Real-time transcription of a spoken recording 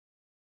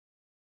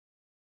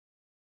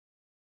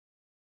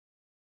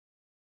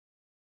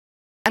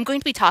I'm going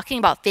to be talking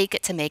about Fake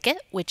It to Make It,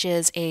 which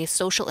is a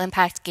social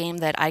impact game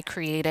that I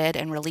created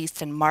and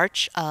released in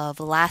March of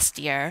last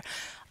year.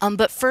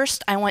 But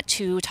first, I want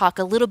to talk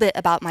a little bit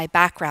about my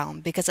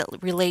background because it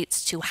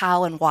relates to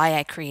how and why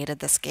I created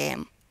this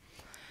game.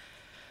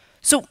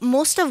 So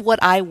most of what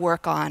I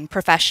work on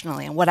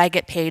professionally and what I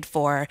get paid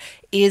for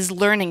is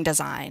learning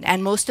design,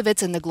 and most of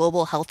it's in the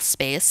global health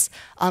space.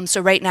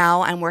 So right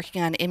now I'm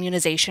working on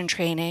immunization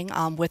training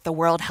with the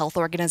World Health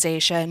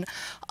Organization.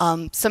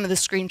 Some of the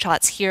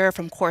screenshots here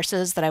from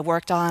courses that I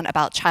worked on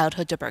about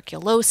childhood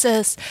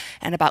tuberculosis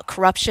and about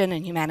corruption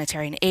and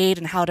humanitarian aid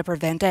and how to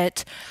prevent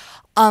it.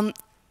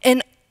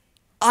 And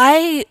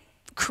I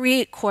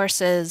create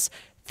courses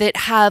that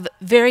have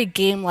very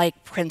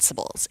game-like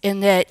principles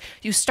in that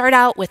you start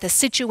out with a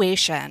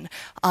situation.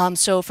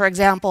 So for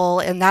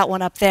example, in that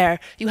one up there,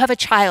 you have a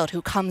child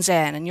who comes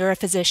in and you're a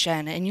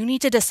physician and you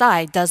need to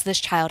decide, does this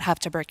child have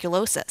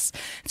tuberculosis?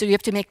 So you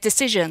have to make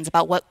decisions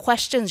about what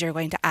questions you're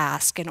going to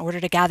ask in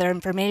order to gather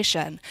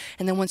information.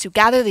 And then once you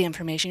gather the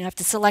information, you have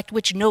to select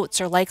which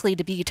notes are likely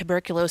to be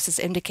tuberculosis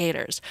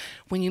indicators.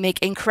 When you make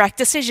incorrect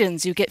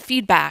decisions, you get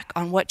feedback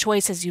on what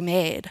choices you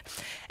made.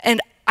 And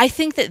I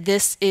think that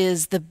this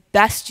is the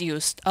best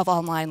use of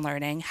online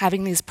learning,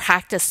 having these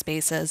practice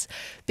spaces,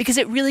 because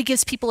it really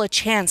gives people a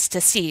chance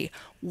to see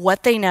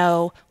what they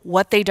know,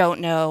 what they don't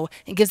know,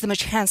 and gives them a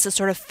chance to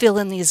sort of fill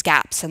in these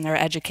gaps in their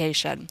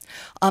education.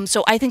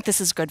 So I think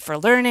this is good for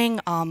learning,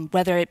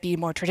 whether it be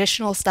more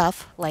traditional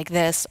stuff like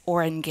this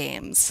or in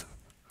games.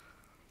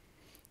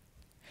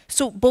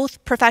 So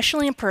both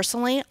professionally and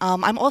personally,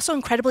 I'm also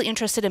incredibly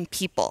interested in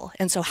people,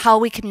 and so how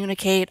we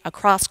communicate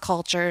across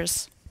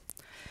cultures.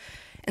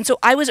 And so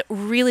I was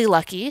really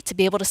lucky to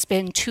be able to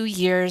spend 2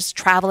 years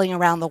traveling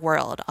around the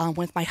world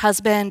with my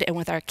husband and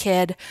with our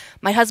kid.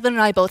 My husband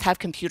and I both have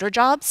computer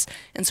jobs,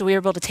 and so we were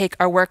able to take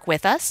our work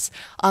with us.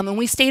 And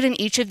we stayed in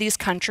each of these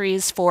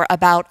countries for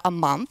about a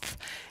month.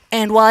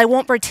 And while I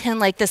won't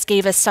pretend like this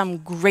gave us some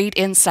great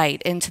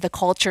insight into the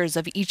cultures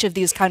of each of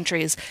these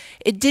countries,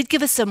 it did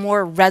give us a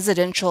more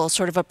residential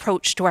sort of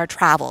approach to our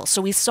travel.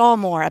 So we saw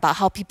more about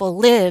how people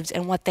lived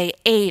and what they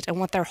ate and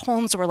what their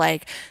homes were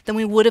like than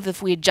we would have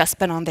if we had just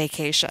been on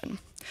vacation.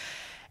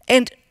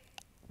 And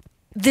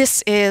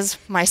this is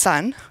my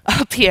son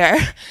up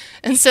here.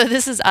 And so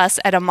this is us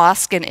at a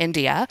mosque in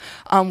India,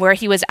 where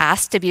he was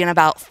asked to be in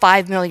about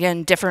 5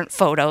 million different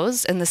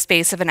photos in the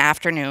space of an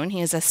afternoon.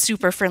 He is a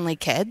super friendly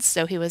kid,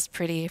 so he was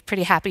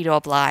pretty happy to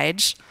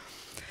oblige.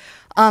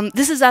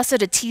 This is us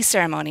at a tea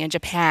ceremony in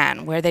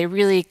Japan, where they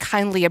really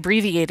kindly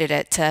abbreviated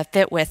it to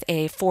fit with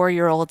a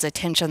 4-year-old's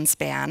attention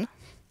span.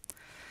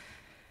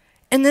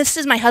 And this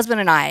is my husband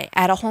and I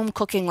at a home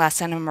cooking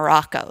lesson in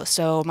Morocco.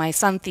 So my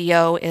son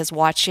Theo is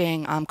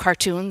watching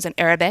cartoons in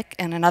Arabic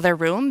in another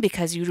room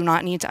because you do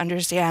not need to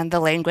understand the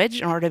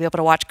language in order to be able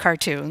to watch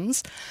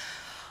cartoons.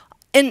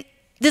 And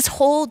this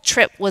whole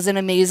trip was an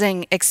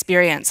amazing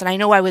experience, and I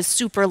know I was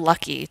super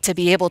lucky to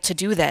be able to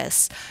do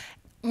this.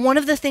 One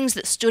of the things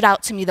that stood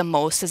out to me the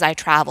most as I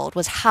traveled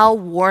was how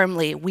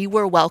warmly we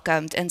were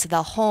welcomed into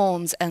the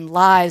homes and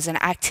lives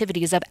and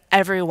activities of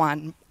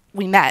everyone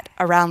we met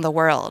around the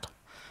world.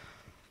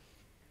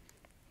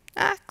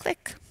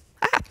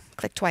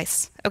 Click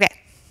twice. Okay.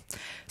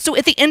 So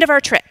at the end of our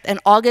trip in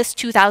August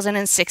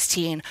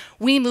 2016,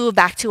 we moved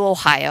back to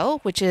Ohio,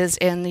 which is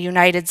in the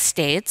United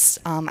States.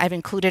 I've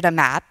included a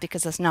map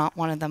because it's not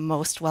one of the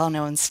most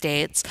well-known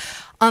states.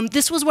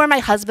 This was where my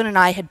husband and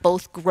I had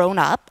both grown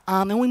up,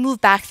 and we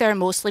moved back there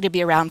mostly to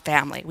be around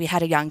family. We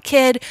had a young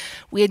kid.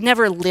 We had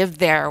never lived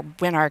there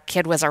when our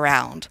kid was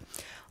around.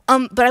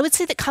 But I would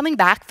say that coming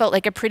back felt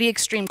like a pretty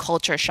extreme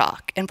culture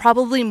shock, and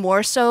probably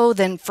more so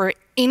than for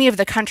any of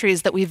the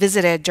countries that we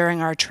visited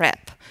during our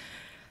trip.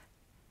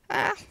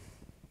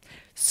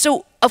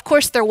 So, of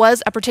course, there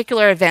was a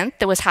particular event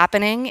that was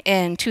happening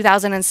in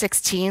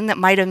 2016 that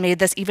might have made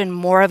this even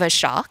more of a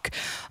shock.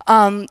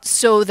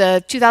 So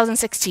the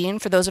 2016,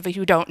 for those of you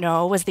who don't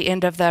know, was the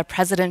end of the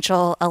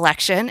presidential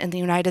election in the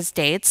United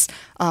States.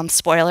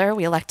 Spoiler,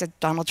 we elected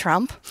Donald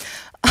Trump.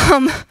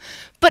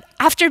 But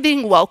after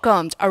being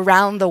welcomed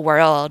around the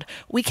world,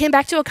 we came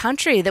back to a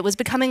country that was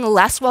becoming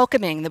less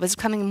welcoming, that was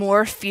becoming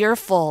more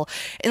fearful,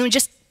 and we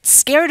just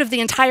scared of the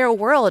entire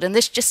world. And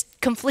this just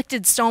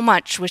conflicted so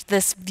much with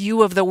this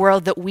view of the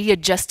world that we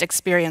had just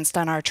experienced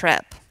on our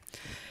trip.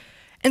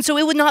 And so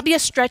it would not be a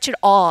stretch at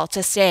all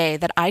to say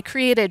that I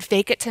created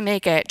Fake It to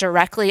Make It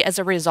directly as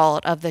a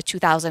result of the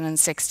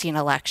 2016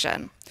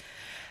 election.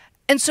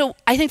 And so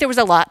I think there was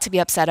a lot to be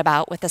upset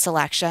about with this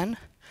election.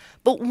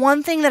 But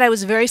one thing that I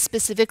was very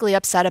specifically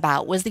upset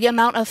about was the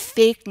amount of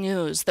fake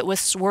news that was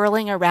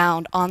swirling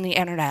around on the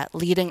internet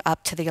leading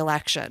up to the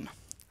election.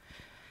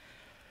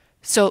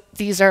 So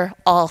these are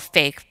all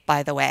fake,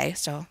 by the way,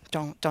 so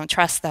don't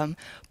trust them.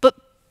 But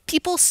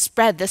people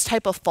spread this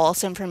type of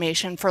false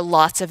information for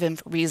lots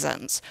of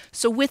reasons.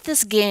 So with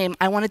this game,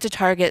 I wanted to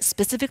target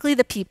specifically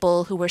the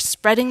people who were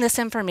spreading this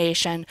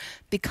information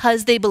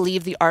because they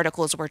believed the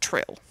articles were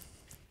true.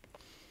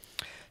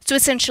 So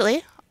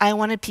essentially, I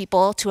wanted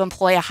people to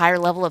employ a higher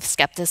level of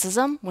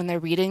skepticism when they're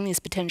reading these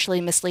potentially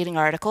misleading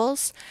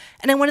articles,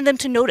 and I wanted them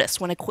to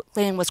notice when a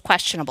claim was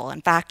questionable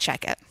and fact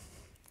check it.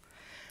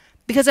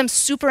 Because I'm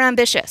super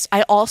ambitious,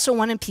 I also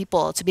wanted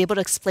people to be able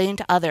to explain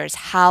to others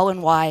how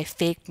and why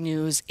fake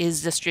news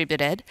is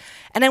distributed,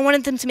 and I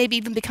wanted them to maybe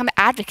even become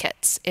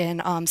advocates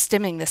in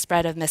stemming the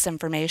spread of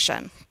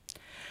misinformation.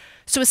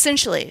 So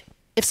essentially,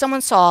 if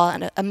someone saw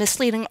a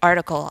misleading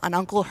article on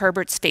Uncle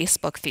Herbert's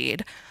Facebook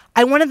feed,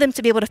 I wanted them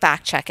to be able to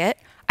fact check it.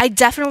 I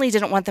definitely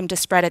didn't want them to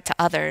spread it to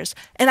others.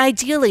 And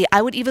ideally,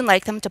 I would even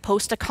like them to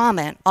post a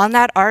comment on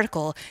that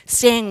article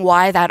saying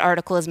why that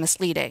article is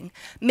misleading.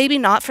 Maybe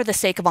not for the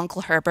sake of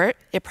Uncle Herbert,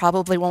 it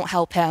probably won't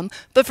help him,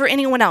 but for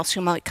anyone else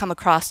who might come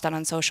across that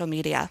on social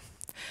media.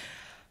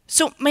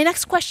 So my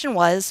next question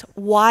was,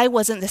 why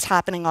wasn't this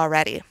happening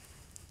already?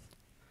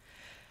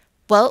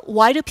 Well,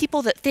 why do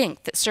people that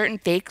think that certain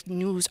fake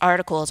news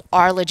articles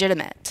are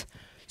legitimate?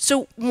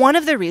 So one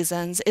of the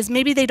reasons is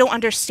maybe they don't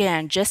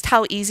understand just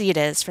how easy it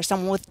is for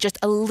someone with just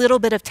a little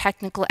bit of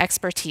technical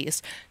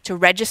expertise to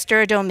register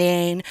a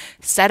domain,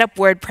 set up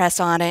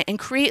WordPress on it, and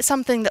create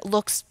something that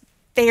looks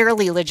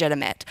fairly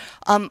legitimate.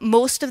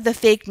 Most of the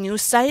fake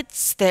news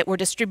sites that were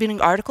distributing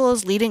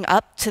articles leading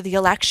up to the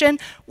election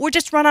were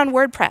just run on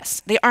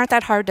WordPress. They aren't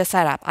that hard to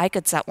set up. I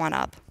could set one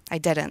up. I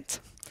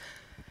didn't.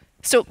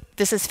 So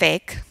this is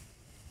fake.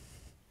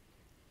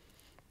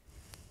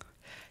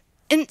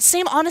 And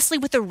same, honestly,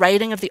 with the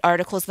writing of the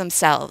articles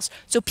themselves.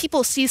 So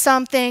people see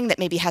something that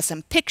maybe has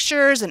some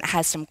pictures and it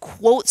has some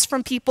quotes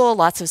from people,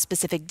 lots of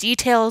specific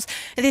details,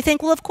 and they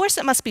think, well, of course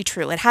it must be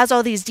true. It has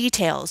all these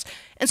details.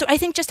 And so I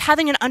think just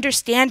having an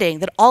understanding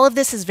that all of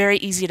this is very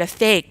easy to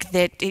fake,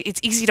 that it's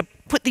easy to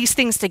put these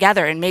things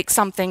together and make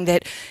something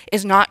that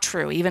is not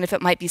true, even if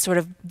it might be sort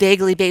of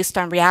vaguely based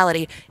on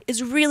reality,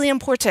 is really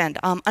important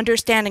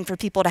understanding for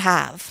people to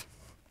have.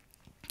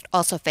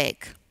 Also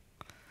fake.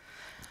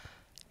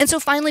 And so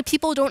finally,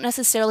 people don't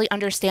necessarily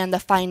understand the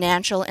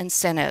financial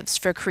incentives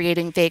for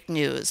creating fake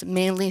news,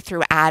 mainly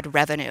through ad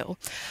revenue.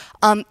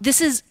 This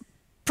is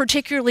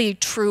particularly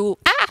true.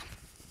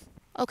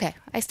 Okay,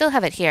 I still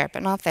have it here,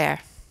 but not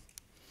there.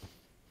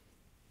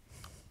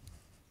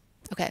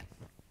 Okay,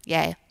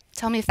 yay.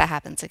 Tell me if that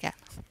happens again.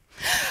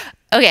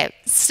 Okay,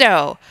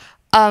 so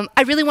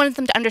I really wanted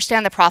them to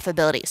understand the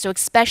profitability. So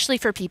especially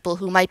for people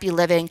who might be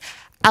living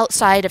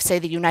outside of, say,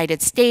 the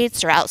United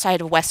States or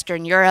outside of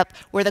Western Europe,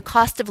 where the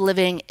cost of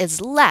living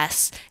is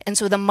less, and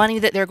so the money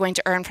that they're going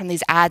to earn from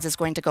these ads is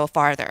going to go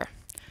farther.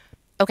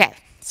 Okay,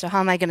 so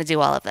how am I going to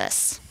do all of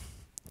this?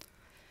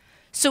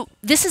 So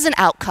this is an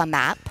outcome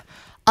map.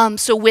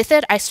 So with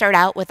it, I start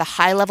out with the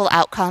high-level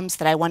outcomes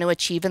that I want to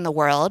achieve in the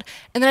world,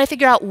 and then I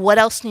figure out what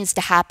else needs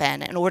to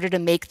happen in order to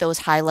make those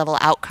high-level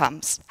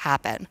outcomes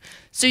happen.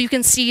 So you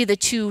can see the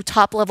two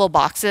top-level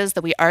boxes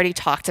that we already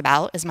talked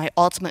about as my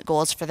ultimate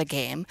goals for the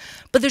game,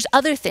 but there's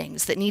other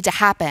things that need to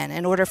happen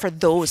in order for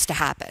those to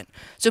happen.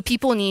 So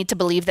people need to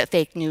believe that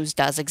fake news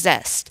does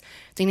exist.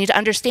 They need to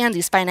understand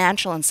these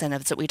financial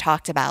incentives that we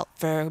talked about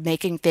for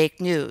making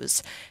fake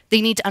news. They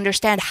need to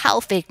understand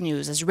how fake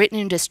news is written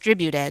and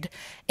distributed.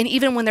 And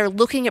even when they're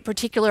looking at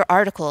particular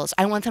articles,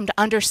 I want them to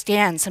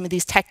understand some of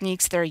these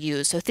techniques that are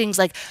used. So things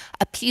like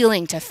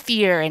appealing to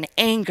fear and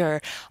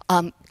anger,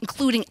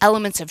 including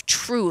elements of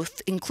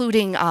truth,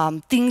 including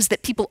things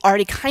that people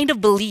already kind of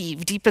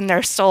believe deep in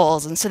their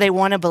souls, and so they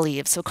want to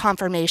believe, so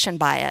confirmation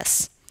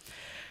bias.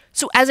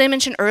 So as I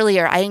mentioned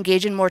earlier, I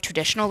engage in more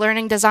traditional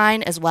learning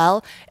design as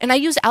well, and I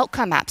use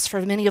outcome maps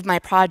for many of my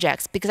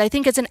projects because I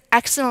think it's an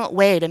excellent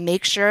way to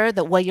make sure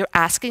that what you're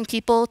asking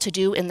people to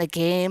do in the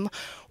game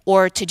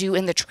or to do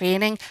in the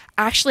training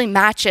actually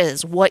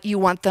matches what you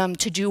want them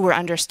to do or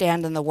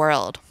understand in the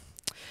world.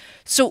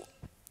 So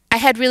I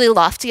had really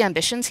lofty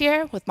ambitions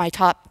here with my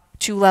top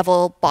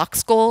 2-level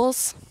box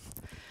goals,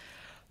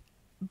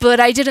 but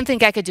I didn't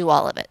think I could do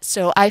all of it.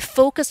 So I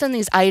focused on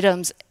these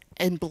items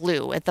in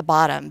blue at the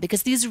bottom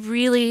because these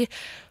really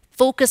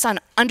focus on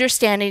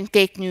understanding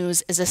fake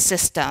news as a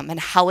system and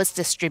how it's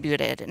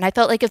distributed. And I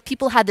felt like if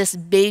people had this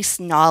base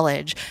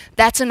knowledge,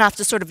 that's enough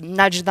to sort of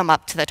nudge them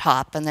up to the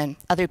top, and then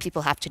other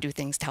people have to do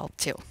things to help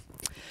too.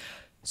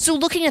 So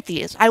looking at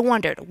these, I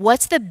wondered,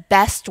 what's the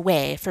best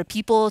way for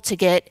people to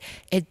get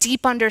a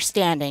deep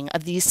understanding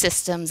of these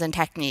systems and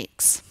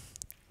techniques?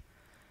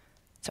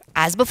 So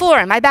as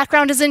before, my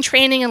background is in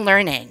training and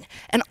learning.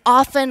 And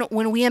often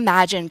when we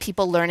imagine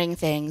people learning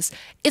things,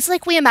 it's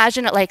like we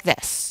imagine it like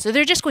this. So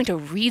they're just going to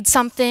read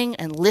something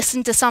and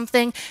listen to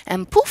something,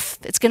 and poof,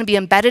 it's going to be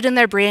embedded in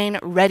their brain,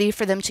 ready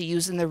for them to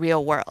use in the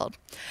real world.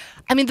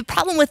 I mean, the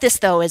problem with this,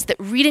 though, is that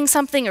reading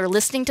something or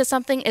listening to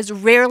something is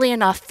rarely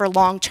enough for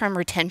long-term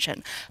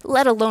retention,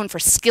 let alone for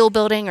skill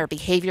building or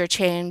behavior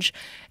change.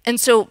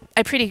 And so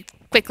I pretty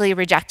quickly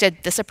rejected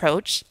this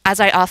approach,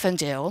 as I often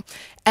do,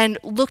 and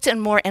looked at a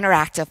more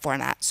interactive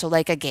format, so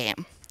like a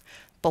game.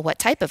 But what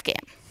type of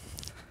game?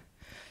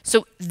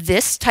 So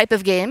this type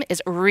of game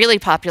is really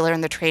popular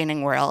in the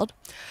training world.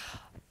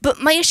 But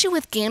my issue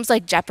with games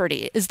like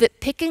Jeopardy is that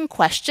picking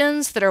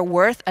questions that are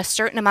worth a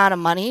certain amount of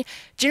money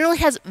generally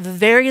has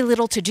very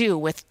little to do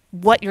with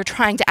what you're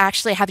trying to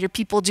actually have your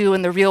people do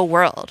in the real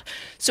world.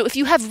 So if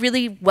you have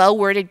really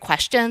well-worded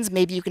questions,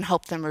 maybe you can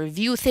help them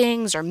review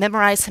things or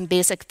memorize some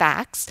basic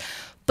facts.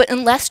 But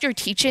unless you're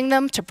teaching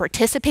them to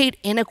participate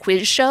in a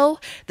quiz show,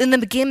 then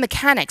the game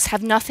mechanics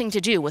have nothing to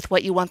do with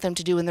what you want them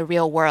to do in the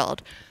real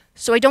world.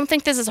 So I don't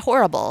think this is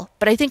horrible,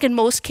 but I think in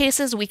most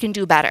cases we can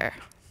do better.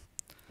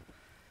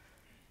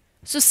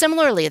 So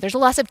similarly, there's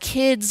lots of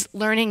kids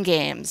learning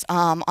games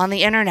on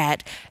the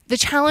internet. The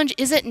challenge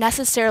isn't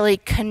necessarily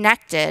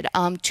connected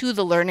to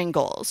the learning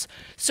goals.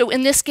 So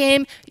in this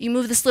game, you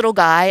move this little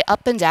guy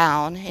up and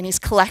down, and he's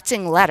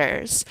collecting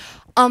letters.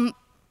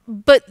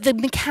 But the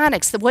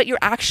mechanics, what you're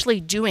actually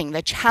doing,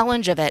 the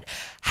challenge of it,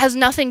 has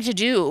nothing to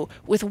do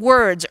with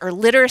words or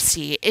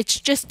literacy. It's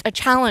just a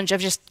challenge of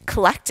just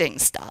collecting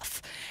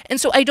stuff. And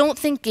so I don't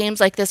think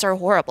games like this are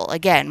horrible.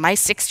 Again, my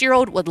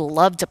 6-year-old would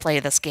love to play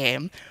this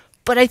game.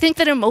 But I think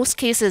that in most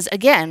cases,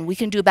 again, we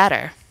can do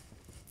better.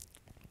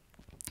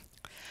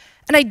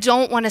 And I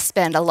don't want to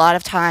spend a lot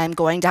of time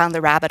going down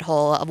the rabbit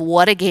hole of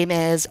what a game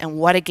is and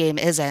what a game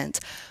isn't.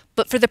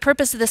 But for the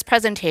purpose of this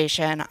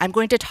presentation, I'm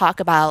going to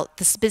talk about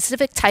the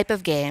specific type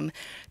of game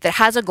that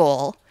has a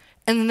goal,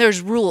 and then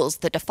there's rules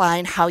that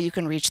define how you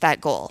can reach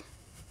that goal.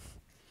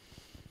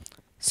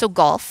 So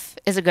golf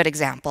is a good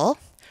example.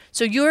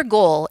 So your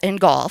goal in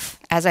golf,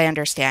 as I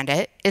understand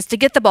it, is to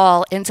get the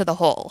ball into the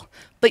hole.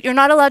 But you're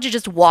not allowed to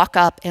just walk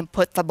up and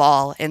put the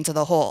ball into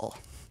the hole.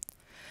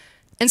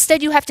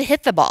 Instead, you have to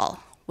hit the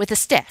ball with a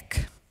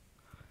stick.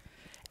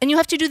 And you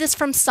have to do this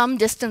from some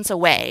distance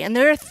away. And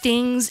there are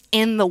things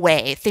in the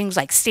way, things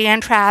like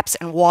sand traps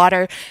and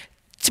water,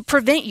 to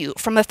prevent you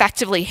from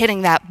effectively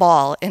hitting that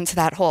ball into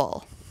that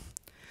hole.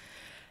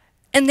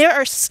 And there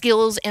are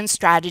skills and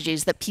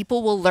strategies that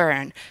people will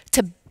learn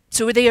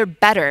so they are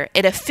better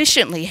at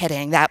efficiently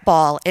hitting that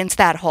ball into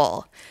that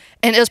hole.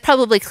 And it was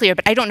probably clear,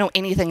 but I don't know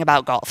anything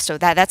about golf, so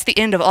that's the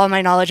end of all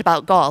my knowledge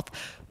about golf.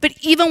 But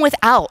even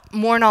without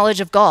more knowledge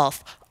of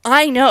golf,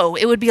 I know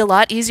it would be a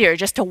lot easier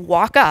just to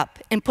walk up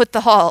and put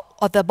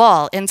the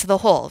ball into the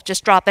hole,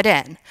 just drop it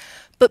in.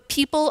 But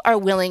people are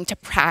willing to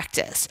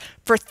practice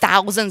for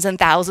thousands and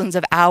thousands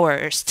of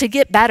hours to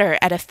get better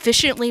at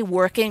efficiently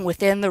working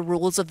within the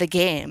rules of the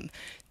game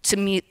to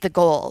meet the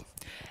goal.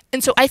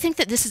 And so I think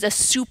that this is a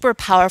super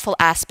powerful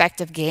aspect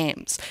of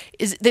games,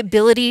 is the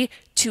ability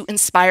to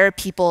inspire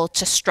people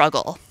to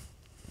struggle.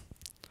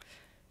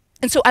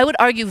 And so I would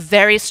argue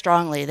very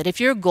strongly that if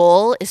your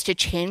goal is to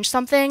change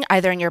something,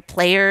 either in your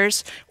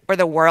players or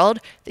the world,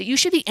 that you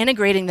should be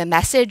integrating the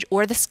message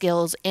or the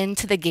skills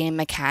into the game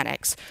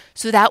mechanics.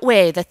 So that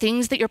way, the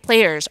things that your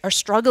players are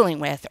struggling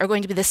with are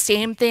going to be the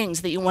same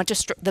things that you want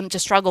them to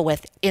struggle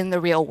with in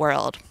the real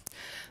world.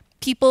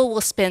 People will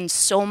spend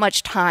so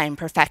much time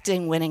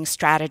perfecting winning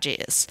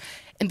strategies.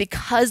 And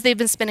because they've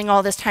been spending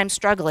all this time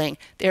struggling,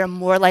 they are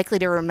more likely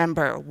to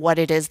remember what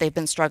it is they've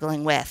been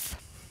struggling with.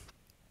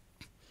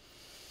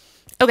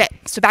 Okay,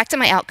 so back to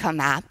my outcome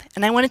map,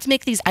 and I wanted to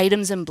make these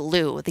items in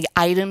blue, the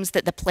items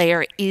that the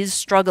player is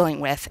struggling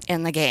with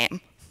in the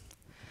game.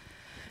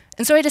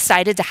 And so I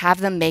decided to have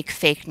them make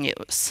fake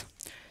news.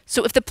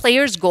 So if the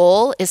player's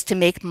goal is to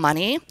make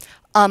money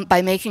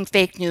by making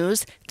fake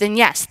news, then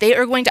yes, they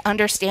are going to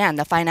understand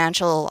the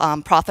financial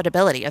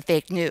profitability of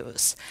fake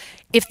news.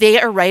 If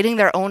they are writing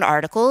their own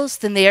articles,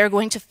 then they are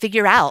going to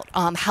figure out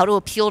how to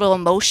appeal to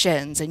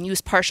emotions and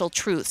use partial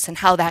truths and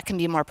how that can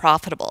be more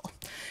profitable.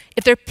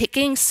 If they're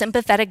picking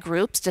sympathetic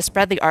groups to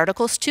spread the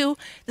articles to,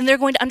 then they're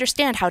going to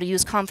understand how to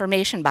use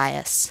confirmation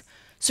bias.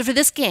 So for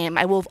this game,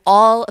 I wove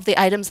all of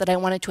the items that I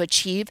wanted to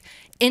achieve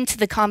into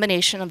the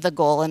combination of the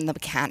goal and the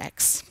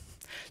mechanics.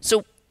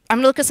 So I'm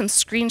going to look at some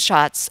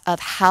screenshots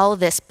of how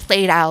this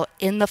played out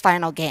in the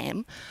final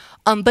game.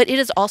 But it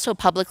is also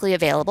publicly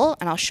available,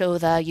 and I'll show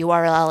the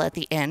URL at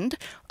the end,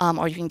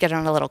 or you can get it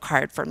on a little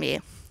card for me.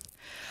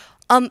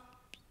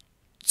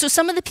 So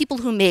some of the people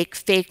who make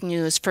fake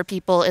news for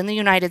people in the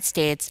United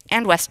States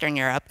and Western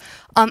Europe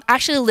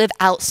actually live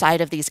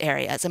outside of these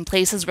areas, in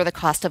places where the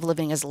cost of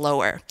living is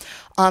lower.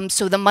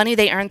 So the money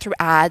they earn through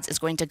ads is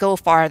going to go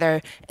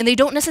farther, and they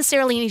don't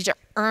necessarily need to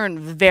earn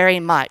very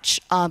much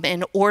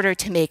in order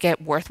to make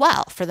it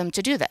worthwhile for them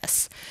to do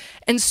this.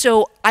 And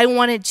so I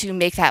wanted to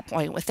make that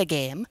point with the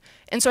game.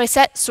 And so I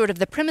set sort of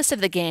the premise of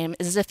the game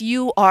is if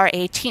you are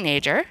a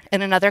teenager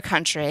in another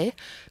country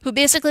who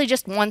basically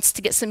just wants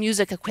to get some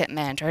music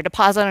equipment or a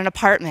deposit on an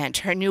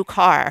apartment or a new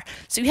car.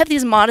 So you have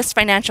these modest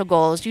financial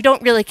goals. You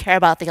don't really care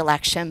about the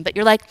election, but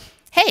you're like,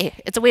 hey,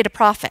 it's a way to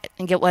profit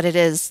and get what it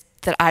is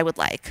that I would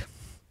like.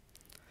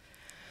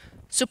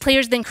 So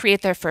players then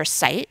create their first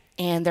site,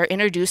 and they're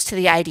introduced to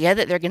the idea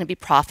that they're going to be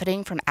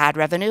profiting from ad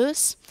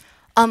revenues.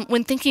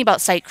 When thinking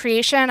about site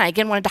creation, I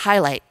again wanted to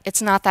highlight,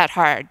 it's not that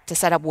hard to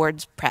set up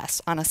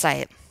WordPress on a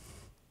site.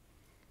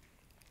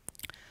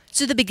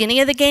 So at the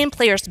beginning of the game,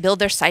 players build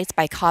their sites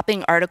by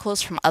copying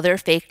articles from other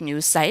fake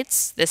news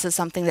sites. This is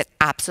something that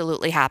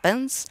absolutely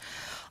happens.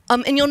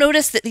 And you'll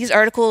notice that these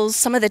articles,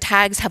 some of the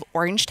tags have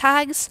orange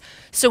tags.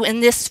 So in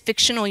this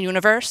fictional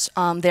universe,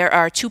 there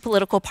are two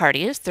political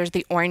parties. There's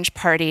the Orange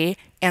Party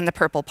and the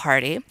Purple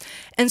Party.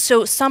 And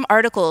so some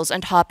articles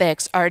and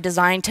topics are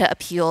designed to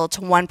appeal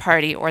to one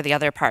party or the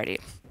other party.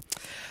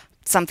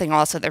 Something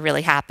also that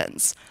really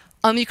happens.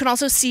 You can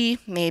also see,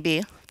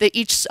 maybe, that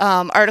each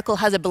article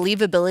has a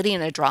believability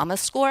and a drama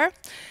score.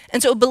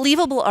 And so a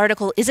believable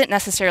article isn't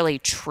necessarily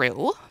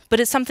true, but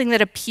it's something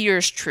that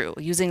appears true,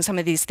 using some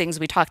of these things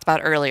we talked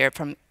about earlier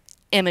from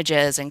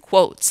images and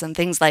quotes and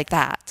things like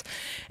that.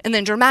 And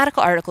then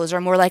dramatical articles are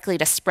more likely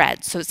to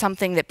spread, so it's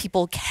something that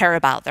people care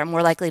about. They're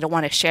more likely to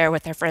want to share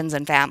with their friends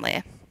and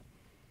family.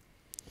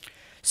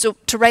 So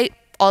to write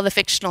all the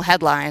fictional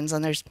headlines,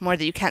 and there's more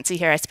that you can't see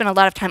here, I spent a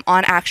lot of time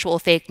on actual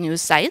fake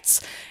news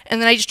sites,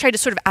 and then I just tried to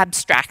sort of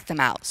abstract them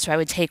out. So I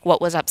would take what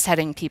was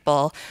upsetting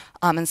people,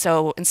 and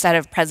so instead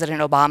of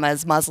President Obama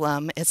is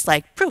Muslim, it's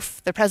like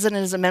proof the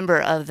president is a member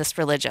of this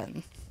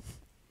religion.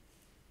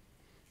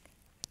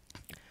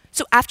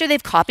 So after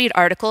they've copied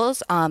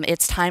articles,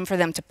 it's time for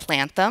them to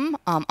plant them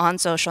on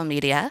social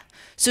media.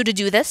 So to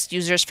do this,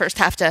 users first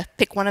have to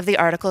pick one of the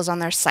articles on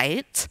their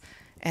site,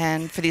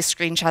 and for these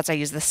screenshots I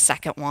use the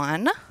second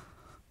one.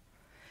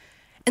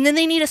 And then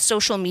they need a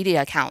social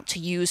media account to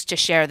use to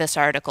share this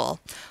article.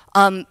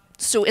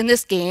 So in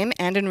this game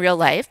and in real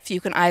life,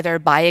 you can either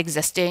buy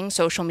existing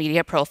social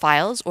media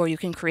profiles or you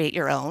can create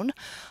your own.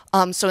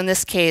 So in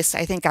this case,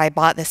 I think I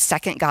bought this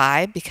second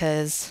guy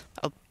because,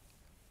 oh,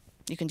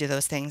 you can do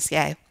those things,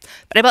 yay.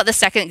 But I bought the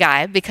second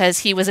guy because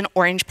he was an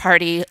Orange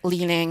Party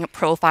leaning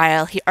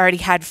profile. He already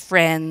had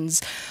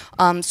friends.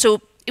 So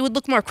it would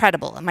look more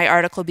credible and my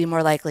article would be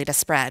more likely to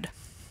spread.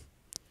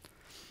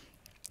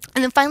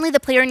 And then finally, the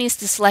player needs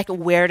to select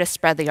where to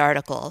spread the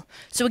article.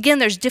 So again,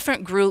 there's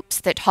different groups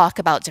that talk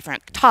about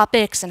different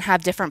topics and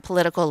have different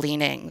political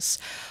leanings.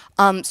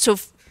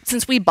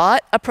 Since we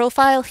bought a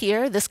profile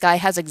here, this guy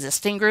has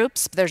existing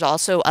groups. There's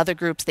also other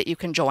groups that you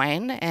can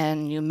join,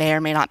 and you may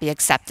or may not be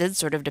accepted,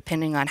 sort of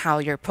depending on how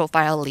your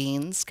profile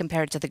leans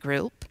compared to the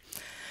group.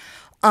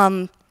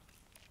 In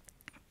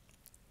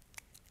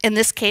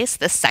this case,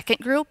 the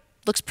second group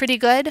looks pretty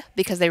good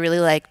because they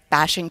really like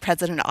bashing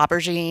President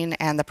Aubergine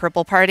and the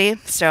Purple Party,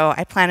 so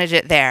I planted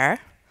it there.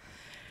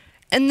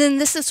 And then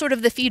this is sort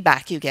of the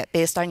feedback you get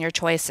based on your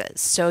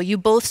choices. So you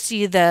both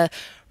see the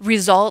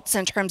results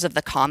in terms of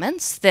the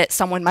comments that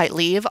someone might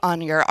leave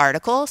on your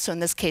article. So in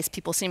this case,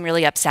 people seem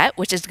really upset,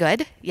 which is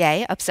good.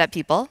 Yay, upset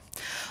people.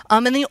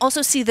 And then you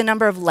also see the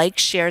number of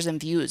likes, shares, and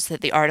views that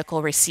the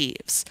article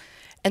receives.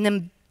 And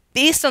then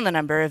based on the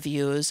number of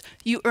views,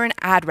 you earn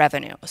ad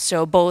revenue.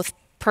 So both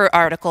per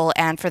article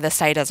and for the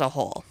site as a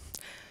whole.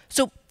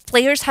 So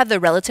players have the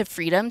relative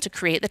freedom to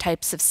create the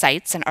types of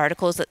sites and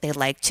articles that they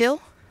like to.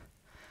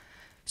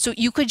 So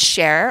you could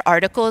share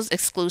articles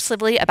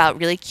exclusively about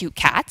really cute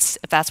cats,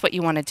 if that's what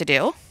you wanted to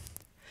do.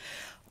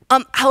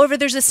 However,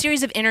 there's a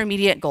series of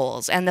intermediate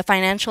goals, and the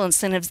financial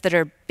incentives that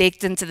are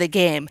baked into the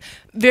game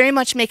very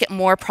much make it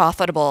more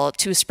profitable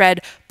to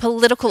spread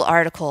political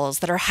articles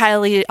that are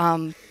highly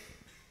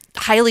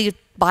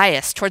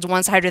biased towards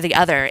one side or the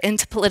other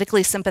into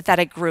politically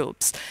sympathetic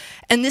groups.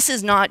 And this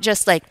is not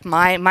just like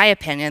my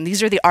opinion.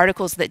 These are the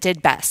articles that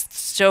did best.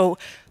 So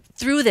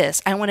through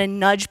this, I want to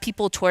nudge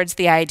people towards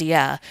the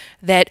idea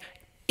that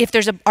if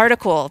there's an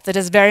article that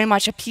is very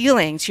much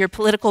appealing to your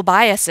political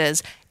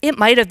biases, it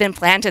might have been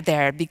planted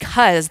there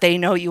because they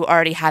know you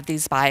already have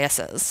these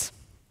biases.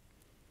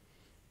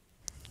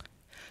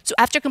 So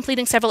after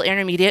completing several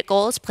intermediate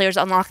goals, players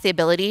unlock the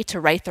ability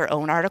to write their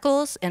own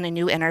articles in a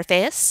new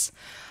interface.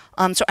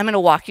 So I'm going to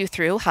walk you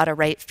through how to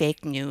write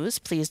fake news.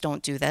 Please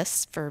don't do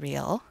this for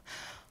real.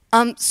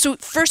 So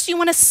first you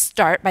want to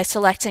start by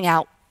selecting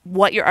out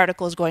what your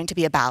article is going to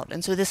be about.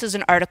 And so this is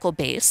an article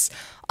base.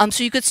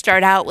 So you could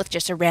start out with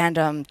just a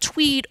random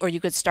tweet, or you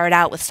could start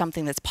out with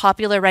something that's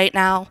popular right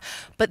now.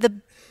 But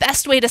the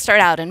best way to start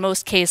out in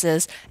most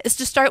cases is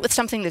to start with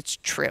something that's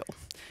true.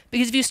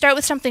 Because if you start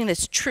with something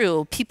that's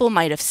true, people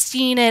might have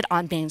seen it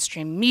on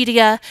mainstream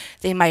media,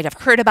 they might have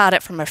heard about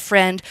it from a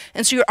friend,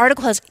 and so your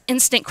article has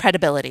instant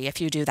credibility if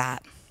you do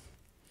that.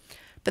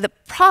 But the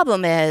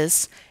problem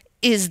is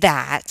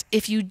that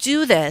if you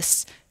do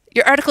this,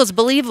 your article is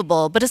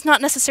believable, but it's not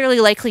necessarily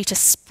likely to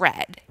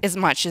spread as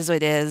much as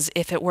it is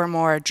if it were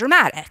more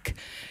dramatic.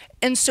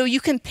 And so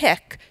you can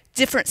pick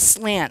different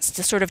slants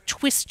to sort of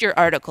twist your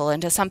article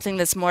into something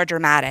that's more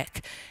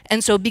dramatic.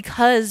 And so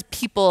because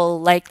people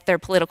like their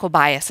political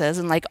biases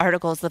and like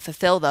articles that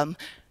fulfill them,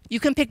 you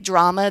can pick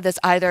drama that's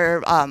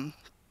either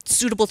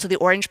suitable to the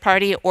Orange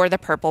Party or the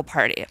Purple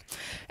Party.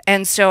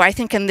 And so I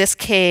think in this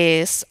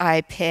case,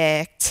 I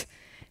picked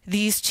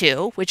these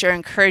two, which are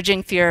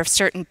encouraging fear of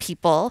certain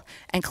people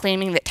and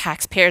claiming that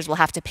taxpayers will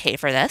have to pay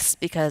for this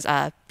because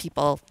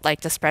people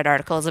like to spread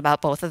articles about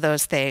both of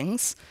those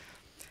things.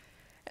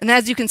 And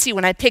as you can see,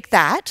 when I pick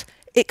that,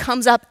 it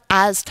comes up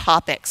as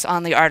topics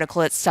on the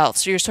article itself.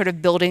 So you're sort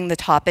of building the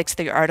topics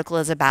that your article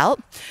is about.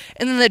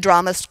 And then the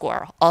drama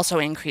score also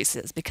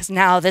increases because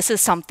now this is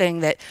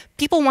something that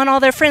people want all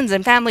their friends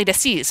and family to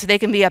see so they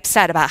can be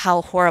upset about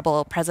how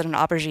horrible President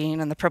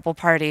Aubergine and the Purple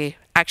Party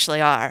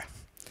actually are.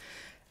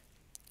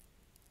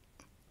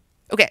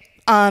 Okay,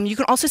 you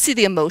can also see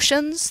the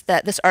emotions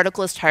that this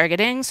article is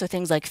targeting. So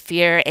things like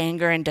fear,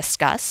 anger, and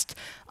disgust.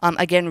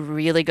 Again,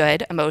 really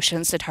good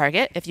emotions to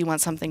target if you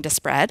want something to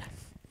spread.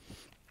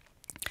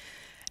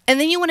 And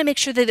then you want to make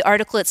sure that the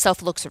article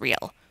itself looks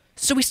real.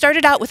 So we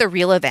started out with a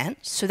real event,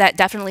 so that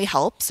definitely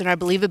helps, and our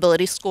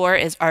believability score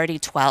is already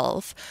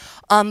 12.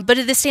 But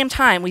at the same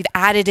time, we've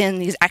added in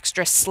these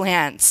extra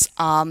slants.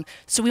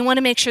 So we want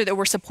to make sure that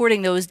we're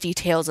supporting those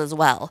details as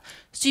well.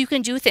 So you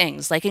can do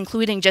things like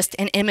including just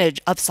an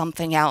image of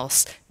something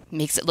else.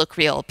 Makes it look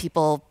real.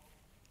 People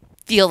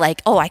feel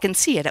like, oh, I can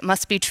see it, it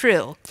must be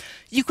true.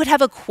 You could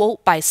have a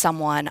quote by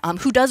someone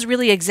who does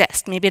really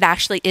exist. Maybe it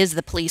actually is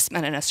the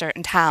policeman in a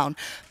certain town,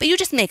 but you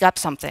just make up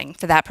something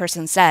that that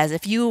person says.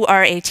 If you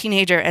are a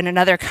teenager in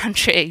another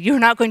country, you're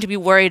not going to be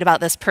worried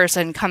about this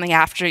person coming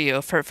after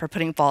you for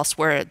putting false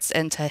words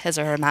into his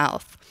or her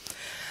mouth.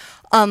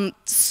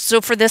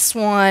 So for this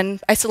one,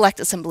 I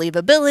selected some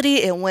believability,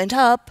 it went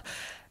up,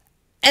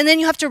 and then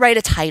you have to write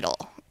a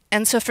title.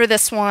 And so for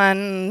this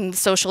one,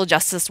 social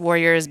justice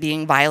warriors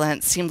being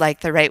violent seemed like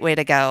the right way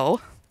to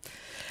go.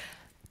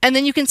 And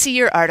then you can see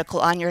your article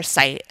on your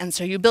site. And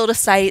so you build a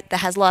site that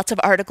has lots of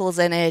articles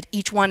in it.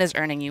 Each one is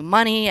earning you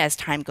money as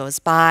time goes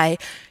by.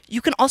 You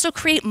can also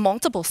create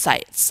multiple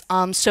sites.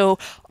 So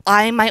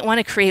I might want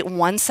to create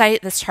one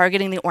site that's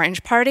targeting the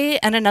Orange Party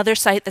and another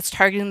site that's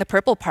targeting the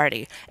Purple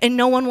Party. And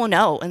no one will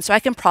know. And so I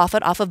can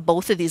profit off of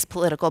both of these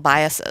political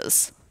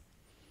biases.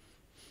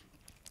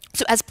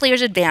 So as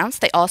players advance,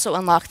 they also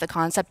unlock the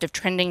concept of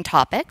trending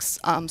topics,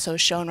 so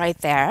shown right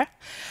there.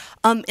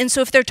 And so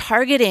if they're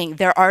targeting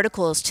their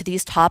articles to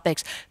these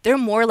topics, they're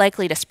more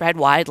likely to spread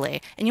widely.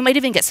 And you might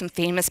even get some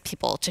famous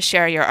people to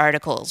share your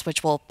articles,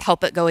 which will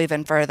help it go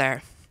even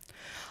further.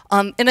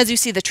 And as you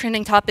see, the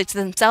trending topics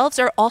themselves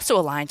are also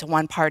aligned to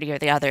one party or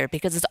the other,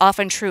 because it's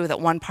often true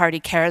that one party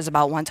cares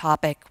about one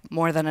topic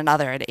more than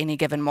another at any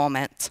given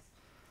moment.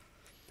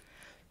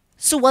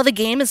 So while the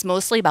game is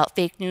mostly about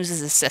fake news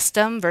as a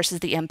system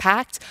versus the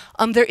impact,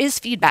 there is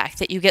feedback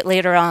that you get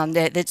later on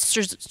that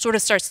sort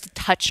of starts to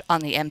touch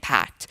on the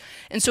impact.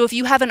 And so if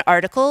you have an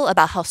article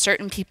about how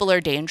certain people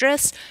are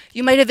dangerous,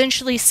 you might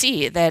eventually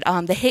see that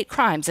the hate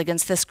crimes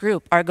against this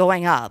group are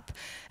going up.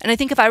 And I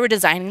think if I were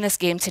designing this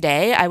game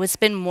today, I would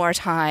spend more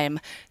time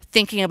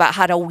thinking about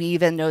how to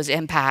weave in those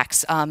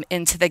impacts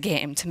into the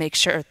game to make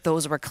sure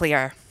those were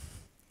clear.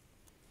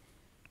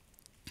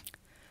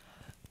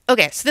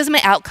 Okay, so this is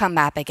my outcome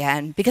map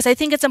again, because I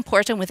think it's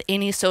important with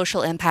any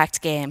social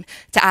impact game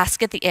to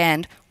ask at the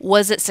end,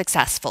 was it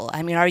successful?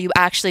 I mean, are you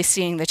actually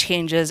seeing the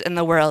changes in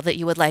the world that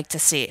you would like to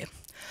see?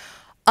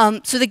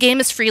 So the game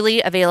is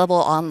freely available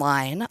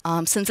online.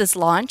 Since its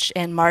launch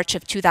in March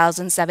of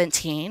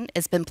 2017,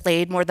 it's been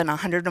played more than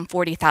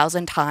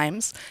 140,000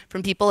 times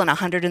from people in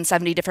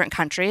 170 different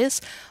countries.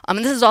 And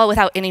this is all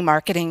without any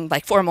marketing,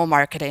 like formal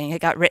marketing.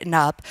 It got written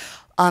up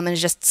and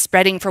is just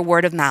spreading for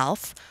word of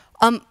mouth.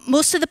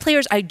 Most of the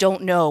players, I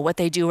don't know what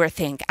they do or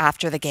think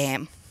after the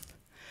game.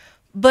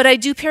 But I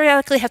do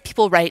periodically have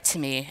people write to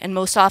me, and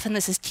most often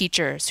this is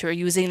teachers who are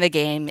using the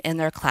game in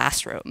their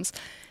classrooms.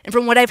 And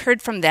from what I've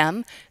heard from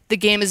them, the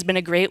game has been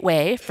a great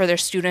way for their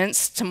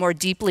students to more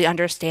deeply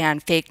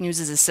understand fake news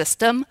as a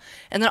system,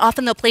 and then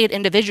often they'll play it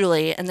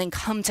individually and then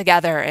come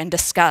together and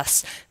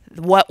discuss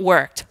what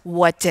worked,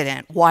 what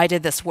didn't, why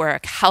did this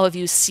work, how have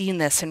you seen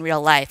this in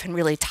real life, and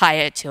really tie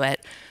it to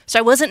it. So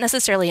I wasn't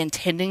necessarily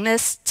intending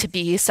this to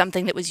be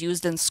something that was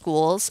used in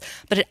schools,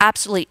 but it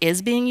absolutely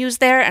is being used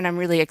there, and I'm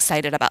really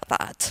excited about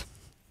that.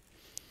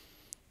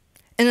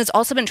 And it's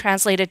also been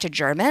translated to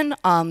German,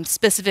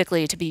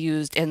 specifically to be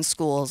used in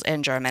schools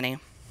in Germany.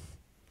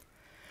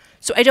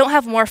 So I don't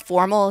have more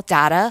formal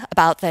data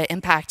about the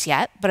impact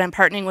yet, but I'm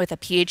partnering with a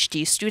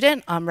PhD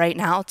student right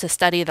now to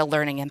study the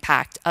learning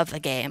impact of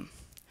the game.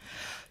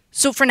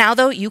 So for now,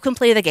 though, you can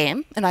play the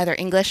game in either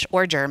English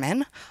or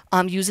German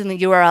using the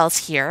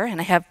URLs here,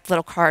 and I have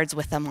little cards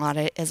with them on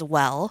it as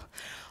well.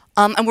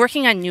 I'm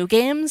working on new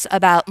games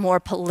about more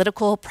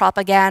political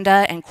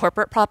propaganda and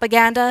corporate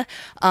propaganda,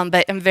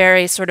 but I'm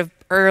very sort of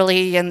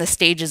early in the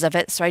stages of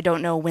it, so I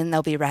don't know when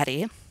they'll be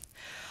ready.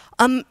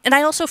 And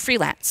I also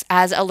freelance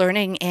as a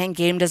learning and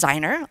game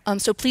designer,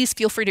 so please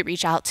feel free to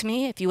reach out to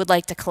me if you would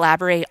like to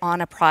collaborate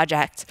on a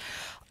project.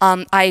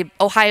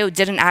 Ohio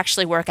didn't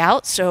actually work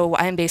out, so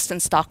I'm based in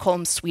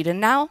Stockholm, Sweden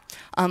now,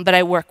 but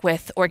I work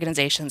with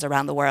organizations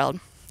around the world.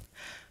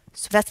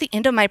 So that's the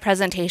end of my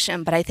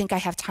presentation, but I think I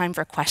have time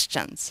for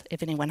questions,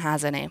 if anyone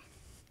has any.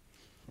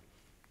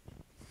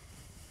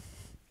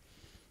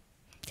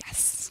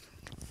 Yes.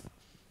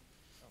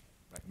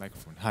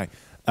 Microphone,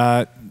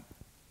 hi.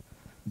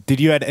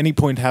 Did you at any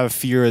point have a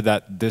fear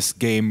that this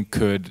game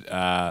could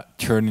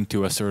turn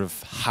into a sort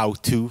of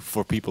how-to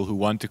for people who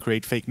want to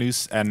create fake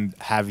news? And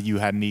have you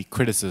had any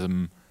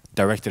criticism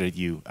directed at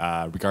you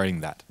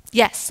regarding that?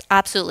 Yes,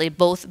 absolutely.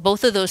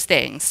 Both of those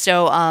things.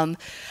 So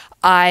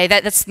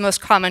that's the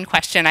most common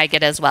question I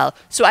get as well.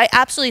 So I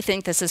absolutely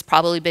think this has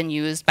probably been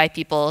used by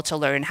people to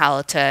learn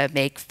how to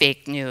make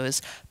fake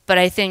news. But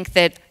I think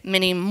that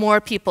many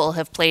more people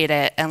have played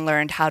it and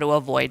learned how to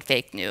avoid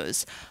fake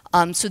news.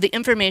 So the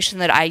information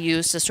that I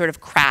use to sort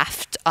of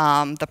craft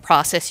the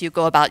process you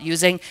go about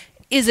using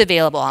is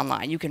available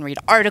online. You can read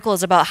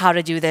articles about how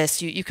to do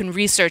this. You can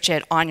research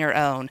it on your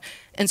own.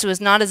 And so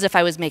it's not as if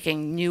I was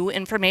making new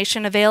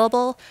information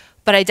available,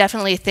 but I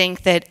definitely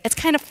think that it's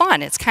kind of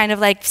fun. It's kind of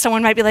like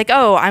someone might be like,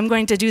 oh, I'm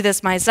going to do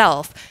this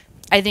myself.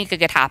 I think it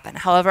could happen.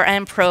 However, I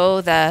am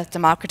pro the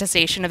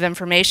democratization of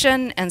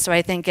information, and so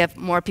I think if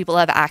more people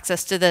have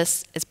access to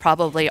this, it's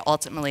probably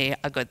ultimately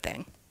a good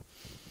thing.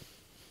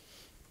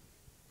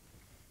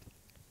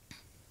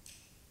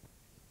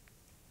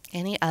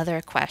 Any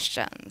other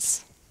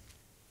questions?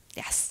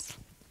 Yes.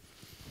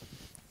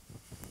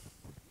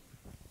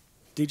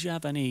 Did you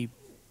have any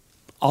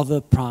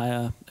other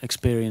prior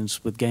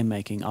experience with game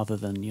making other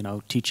than, you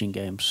know, teaching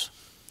games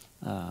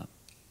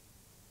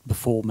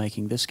before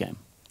making this game?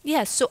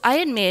 Yes, so I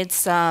had made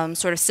some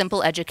sort of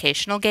simple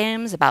educational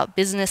games about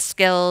business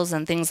skills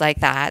and things like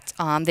that.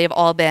 They've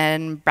all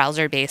been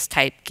browser-based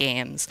type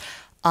games.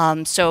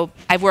 So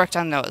I've worked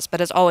on those,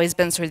 but it's always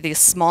been sort of these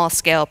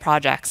small-scale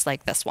projects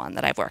like this one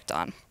that I've worked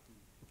on.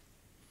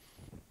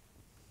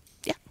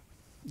 Yeah.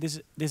 This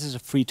is a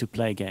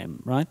free-to-play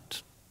game,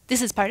 right?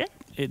 This is pardon?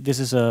 This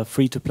is a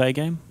free-to-play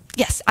game?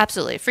 Yes,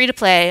 absolutely.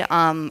 Free-to-play.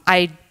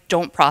 I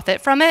don't profit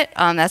from it.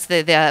 That's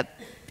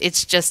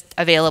it's just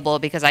available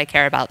because I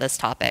care about this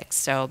topic.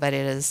 So, but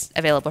it is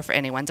available for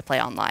anyone to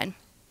play online.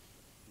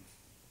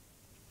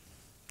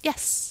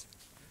 Yes.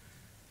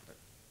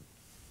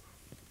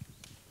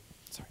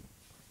 Sorry.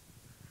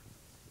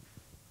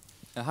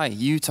 Hi.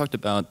 You talked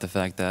about the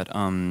fact that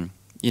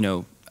you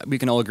know, we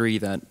can all agree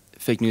that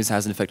fake news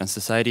has an effect on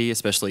society,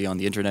 especially on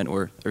the internet,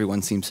 where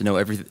everyone seems to know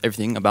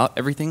everything about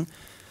everything.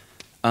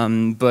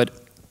 But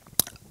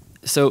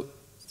so,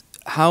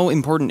 how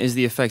important is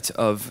the effect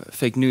of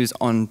fake news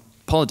on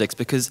politics?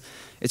 Because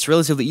it's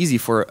relatively easy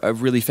for a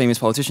really famous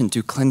politician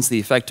to cleanse the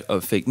effect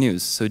of fake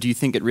news. So do you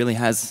think it really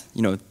has,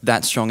 you know,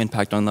 that strong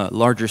impact on the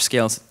larger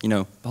scale, you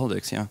know,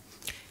 politics? Yeah.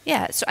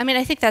 Yeah, so I mean,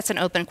 I think that's an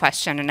open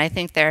question, and I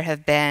think there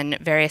have been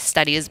various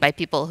studies by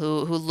people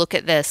who look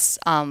at this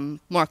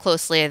more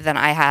closely than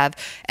I have,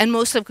 and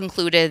most have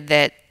concluded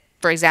that,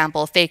 for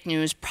example, fake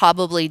news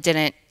probably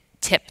didn't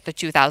tip the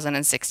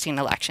 2016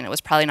 election. It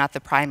was probably not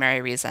the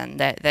primary reason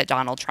that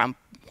Donald Trump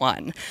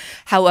won.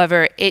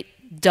 However, it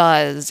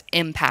does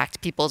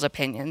impact people's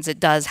opinions. It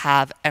does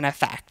have an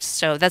effect.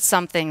 So that's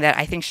something that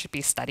I think should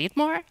be studied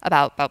more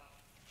about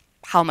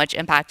how much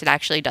impact it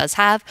actually does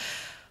have.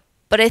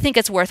 But I think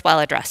it's worthwhile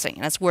addressing,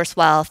 and it's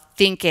worthwhile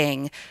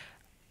thinking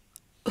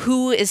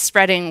who is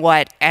spreading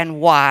what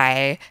and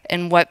why,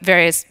 and what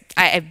various.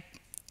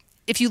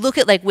 If you look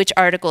at like which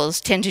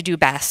articles tend to do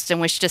best and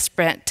which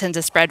tend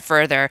to spread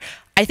further,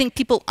 I think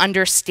people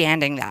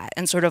understanding that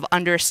and sort of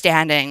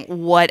understanding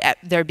what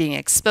they're being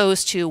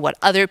exposed to, what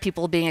other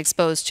people are being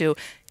exposed to,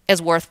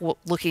 is worth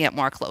looking at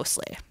more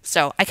closely.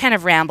 So I kind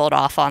of rambled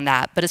off on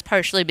that, but it's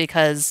partially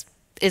because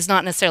it's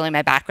not necessarily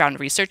my background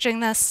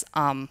researching this.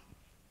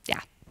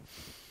 Yeah.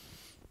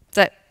 Is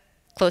that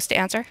close to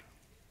answer?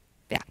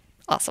 Yeah,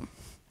 awesome.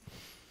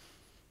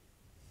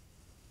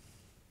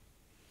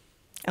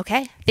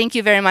 Okay, thank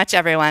you very much,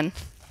 everyone.